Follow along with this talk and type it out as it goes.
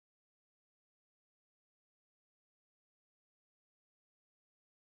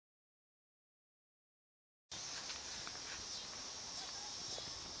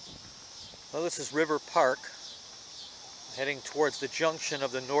Well, this is River Park, heading towards the junction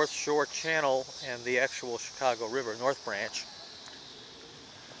of the North Shore Channel and the actual Chicago River, North Branch.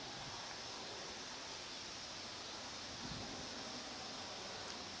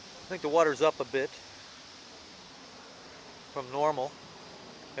 I think the water's up a bit from normal.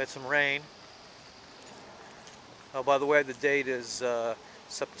 Had some rain. Oh, by the way, the date is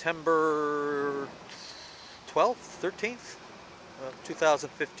September 12th, 13th,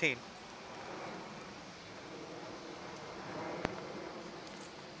 2015.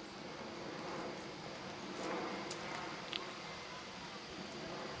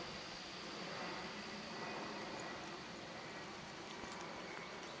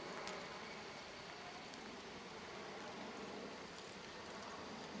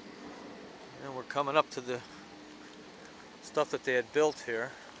 And we're coming up to the stuff that they had built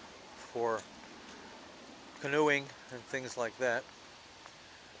here for canoeing and things like that.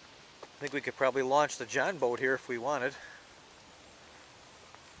 I think we could probably launch the John boat here if we wanted.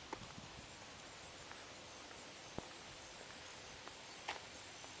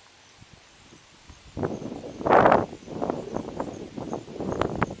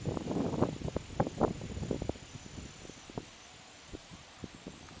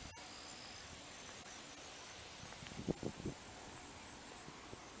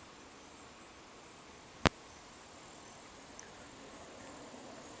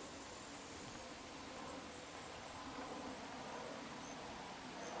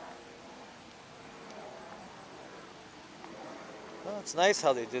 Well, it's nice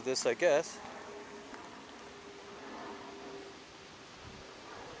how they did this, I guess.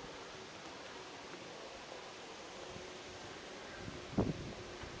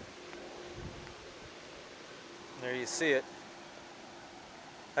 There you see it.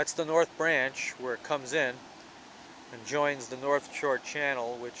 That's the North Branch where it comes in and joins the North Shore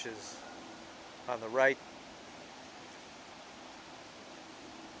Channel, which is on the right.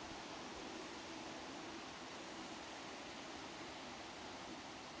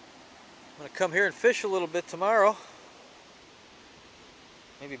 I'm going to come here and fish a little bit tomorrow.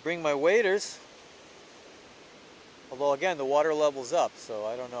 Maybe bring my waders. Although again, the water level's up, so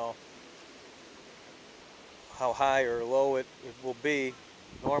I don't know how high or low it will be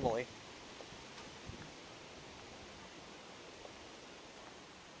normally.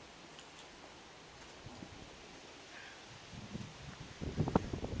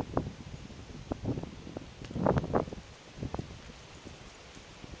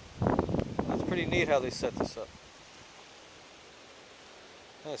 It's pretty neat how they set this up.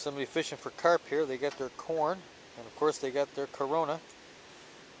 Hey, somebody fishing for carp here. They got their corn, and of course they got their Corona.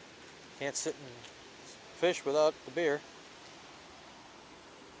 Can't sit and fish without the beer.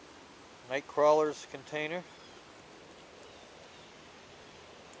 Night crawlers container.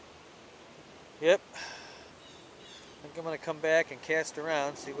 Yep. I think I'm going to come back and cast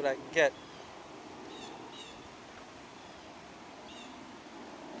around, see what I can get.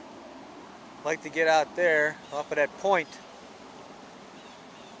 I'd like to get out there off of that point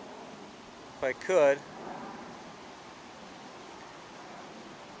if I could.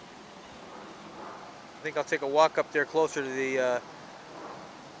 I think I'll take a walk up there closer to the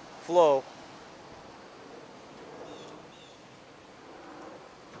flow.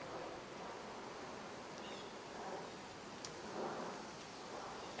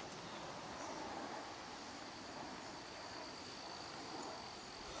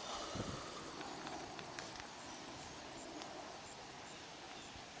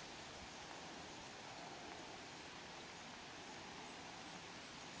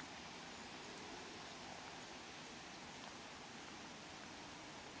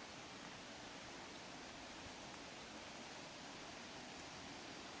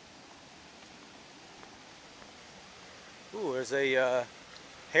 Ooh, there's a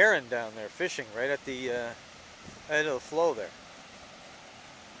heron down there fishing right at the end of the flow there.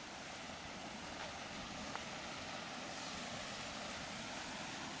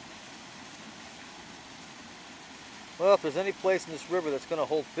 Well, if there's any place in this river that's going to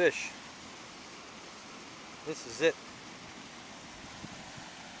hold fish, this is it.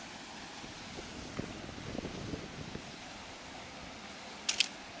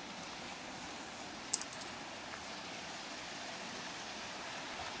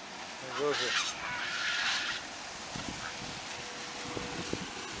 There goes it.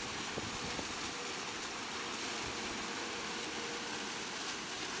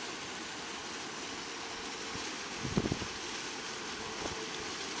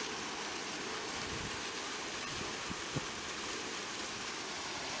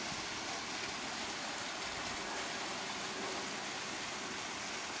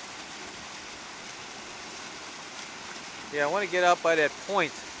 Yeah, I want to get out by that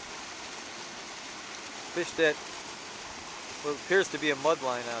point. Fish that what appears to be a mud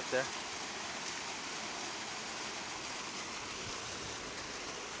line out there.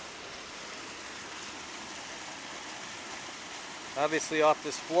 Obviously off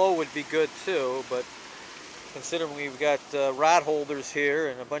this flow would be good too, but considering we've got rod holders here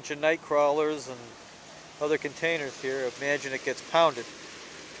and a bunch of night crawlers and other containers here, imagine it gets pounded.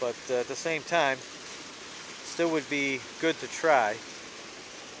 But at the same time, still would be good to try.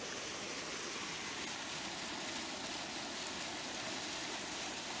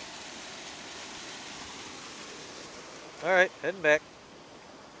 Alright, heading back.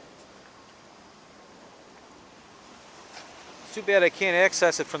 It's too bad I can't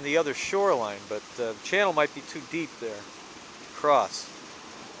access it from the other shoreline, but the channel might be too deep there to cross.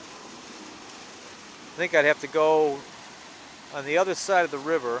 I think I'd have to go on the other side of the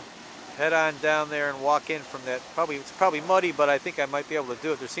river, head on down there and walk in from that. It's probably muddy, but I think I might be able to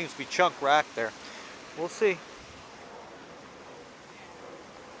do it. There seems to be chunk rock there. We'll see.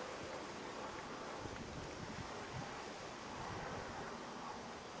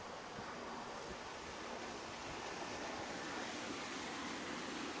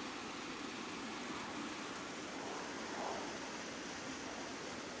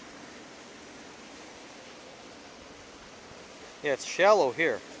 Yeah, it's shallow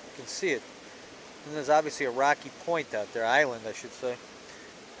here. You can see it. And there's obviously a rocky point out there, island I should say.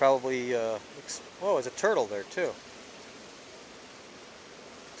 Probably, oh, there's a turtle there too.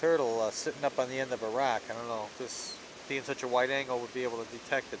 Turtle sitting up on the end of a rock. I don't know if this being such a wide angle would be able to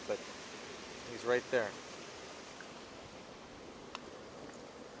detect it, but he's right there.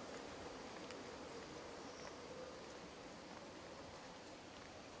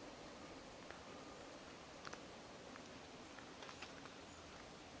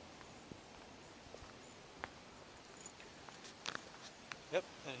 Yep,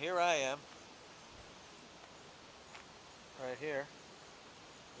 and here I am, right here,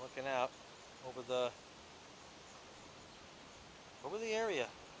 looking out over the area.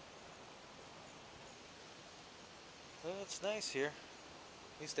 Well, it's nice here.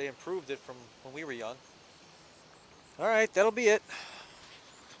 At least they improved it from when we were young. All right, that'll be it.